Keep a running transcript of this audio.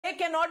they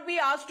cannot be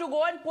asked to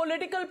go, and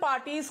political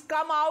parties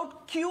come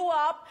out, queue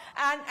up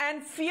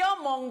and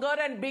fearmonger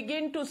and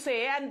begin to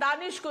say, and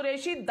Danish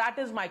Qureshi, that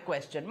is my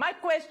question. My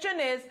question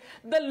is,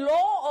 the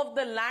law of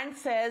the land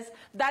says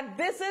that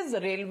this is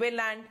railway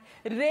land.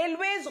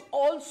 Railways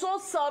also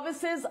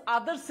services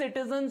other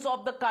citizens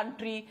of the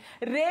country.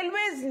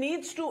 Railways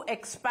needs to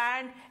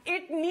expand.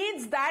 It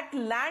needs that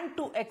land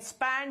to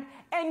expand.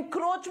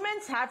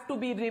 Encroachments have to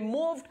be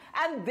removed,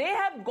 and they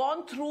have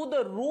gone through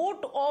the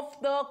route of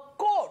the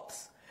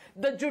courts,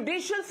 the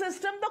judicial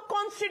system, the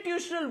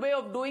constitutional way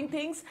of doing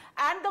things,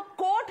 and the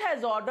court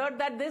has ordered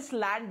that this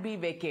land be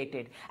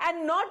vacated.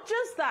 And not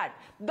just that,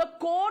 the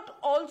court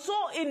also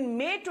in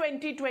May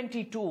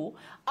 2022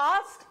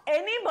 asked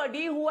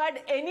anybody who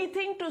had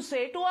anything to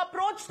say to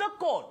approach the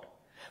court.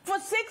 For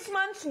 6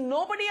 months,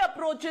 nobody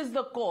approaches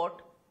the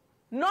court.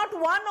 Not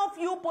one of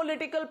you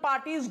political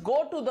parties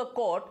go to the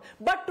court,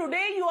 but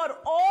today you are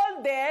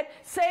all there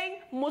saying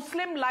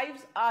Muslim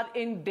lives are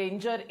in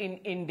danger in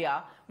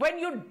India when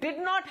you did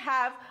not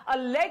have a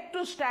leg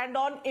to stand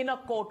on in a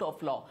court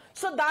of law.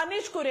 So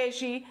Danish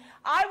Qureshi,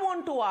 I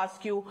want to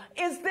ask you,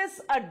 is this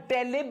a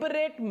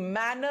deliberate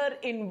manner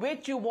in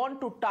which you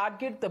want to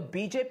target the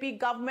BJP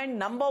government,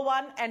 number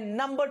one, and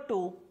number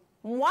two,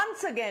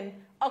 once again,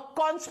 a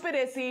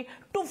conspiracy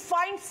to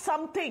find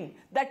something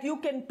that you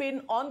can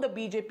pin on the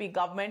BJP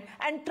government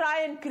and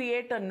try and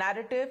create a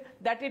narrative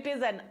that it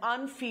is an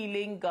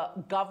unfeeling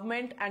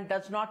government and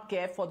does not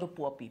care for the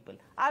poor people?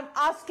 I'm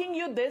asking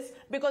you this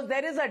because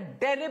there is a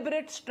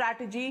deliberate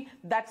strategy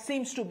that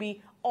seems to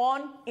be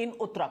on in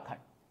Uttarakhand.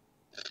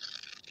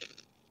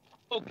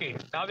 Okay,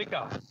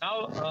 Navika,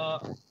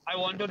 now I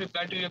want to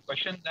reply to your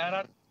question. There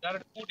are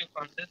two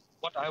differences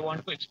what I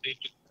want to explain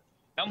to you.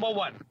 Number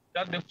one,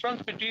 the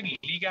difference between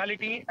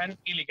legality and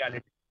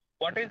illegality.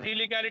 What is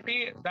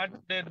illegality? That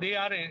they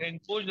are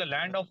encroached the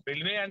land of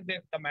railway and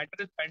the matter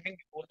is pending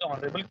before the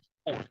honorable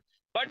court.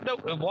 But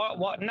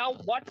now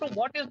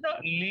what is the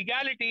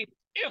legality?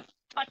 If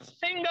a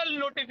single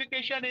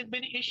notification has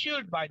been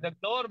issued by the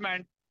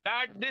government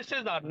that this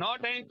is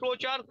not an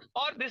encroacher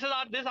or these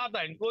are the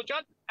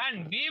encroachers,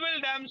 and we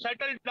will then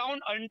settle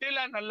down until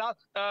and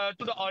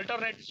to the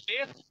alternate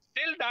space.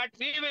 Till that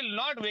we will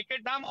not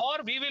vacate them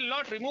or we will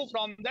not remove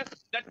from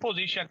that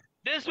position.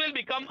 This will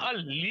become a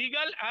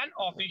legal and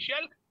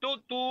official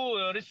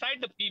to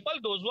recite the people,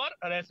 those who are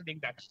residing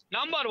that.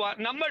 Number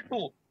one. Number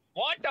two,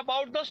 what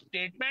about the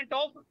statement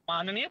of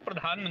माननीय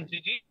प्रधानमंत्री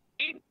जी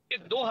कि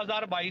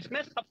 2022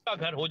 में सबका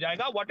घर हो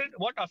जाएगा?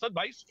 What Asad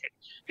भाई said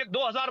कि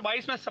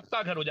 2022 में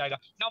सबका घर हो जाएगा.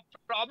 Now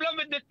problem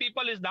with these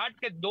people is that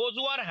कि those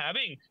who are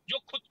having, जो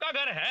खुद का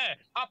घर है,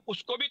 आप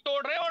उसको भी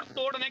तोड़ रहे हैं और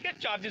तोड़ने के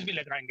चार्जेस भी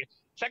लगाएंगे.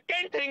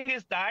 सेकेंड थिंग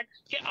इज दैट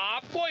कि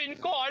आपको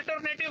इनको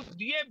ऑल्टरनेटिव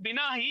दिए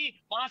बिना ही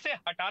वहां से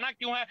हटाना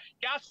क्यों है?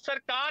 क्या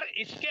सरकार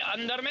इसके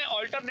अंदर में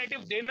ऑल्टरनेटिव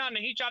देना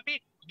नहीं चाहती?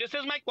 This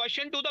is my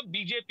question to the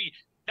BJP.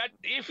 That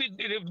if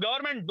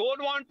government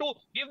don't want to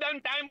give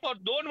them time or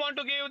don't want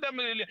to give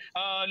them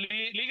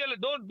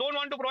don't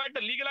want to provide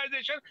the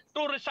legalization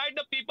to recite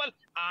the people,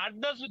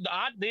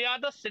 they are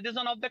the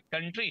citizen of the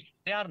country.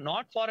 They are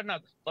not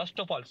foreigners. First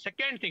of all,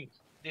 second thing,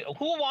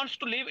 who wants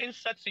to live in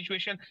such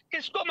situation?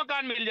 किसको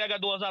मकान मिल जाएगा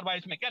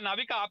 2022 में? क्या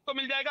नाविका आपको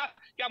मिल जाएगा?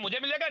 क्या मुझे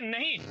मिल जाएगा?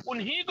 नहीं,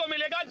 उन्हीं को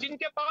मिलेगा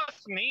जिनके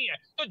पास नहीं है.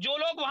 तो जो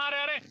लोग वहां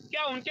रह रहे हैं,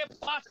 क्या उनके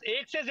पास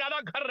एक से ज्यादा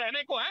घर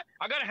रहने को है?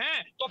 अगर हैं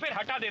तो फिर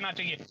हटा देना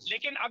चाहिए.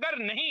 लेकिन अगर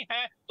नहीं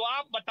है तो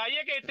आप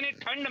बताइए कि इतनी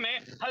ठंड में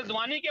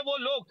हल्द्वानी के वो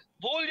लोग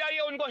भूल जाइए,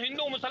 उनको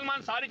हिंदू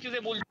मुसलमान सारी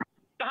चीजें भूल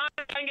कहाँ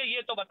जाएंगे?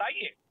 ये तो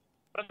बताइए.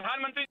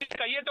 प्रधानमंत्री जी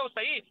कहिए तो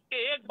सही कि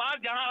एक बार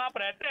जहां आप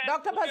रहते हैं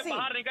doctor Bhasin,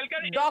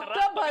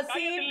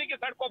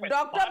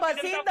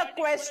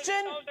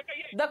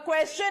 the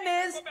question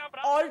is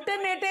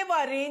alternative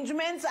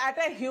arrangements at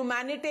a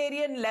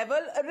humanitarian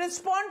level.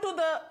 Respond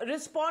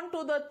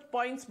to the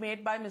points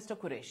made by Mr.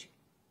 Qureshi.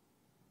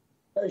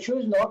 The issue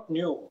is not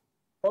new.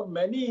 For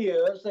many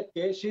years, the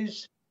case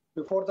is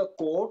before the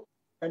court,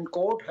 and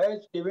court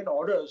has given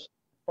orders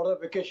for the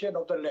vacation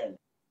of the land.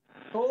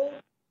 So,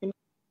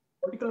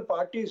 political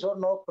parties are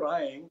now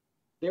crying.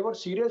 They were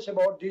serious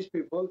about these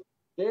people.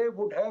 They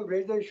would have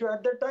raised the issue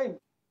at that time.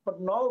 But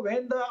now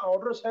when the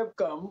orders have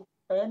come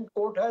and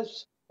court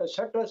has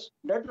set a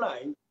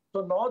deadline,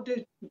 so now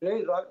to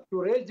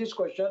raise this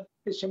question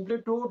is simply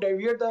to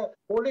deviate the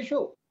whole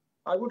issue.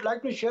 I would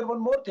like to share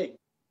one more thing.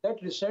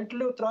 That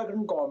recently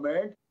Uttarakhand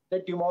government,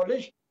 they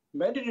demolished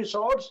many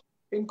resorts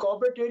in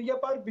corporate area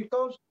park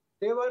because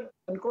they were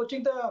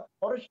encroaching the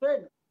forest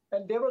land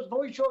and there was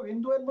no issue of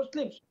Hindu and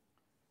Muslims.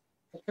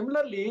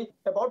 Similarly,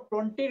 about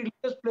 20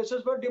 religious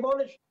places were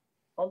demolished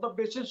on the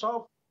basis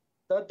of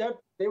that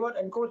they were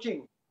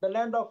encroaching the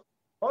land of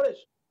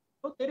forest.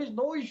 So there is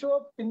no issue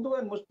of Hindu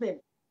and Muslim,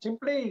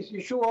 simply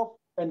issue of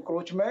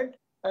encroachment,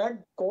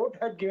 and court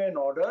had given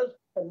orders,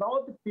 and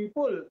now the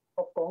people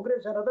of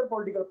Congress and other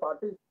political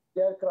parties,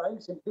 they are crying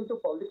simply to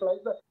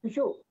politicalize the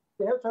issue.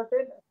 They have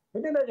certain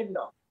hidden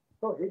agenda.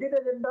 So hidden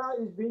agenda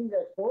is being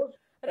exposed.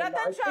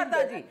 Ratan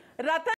Sharda ji,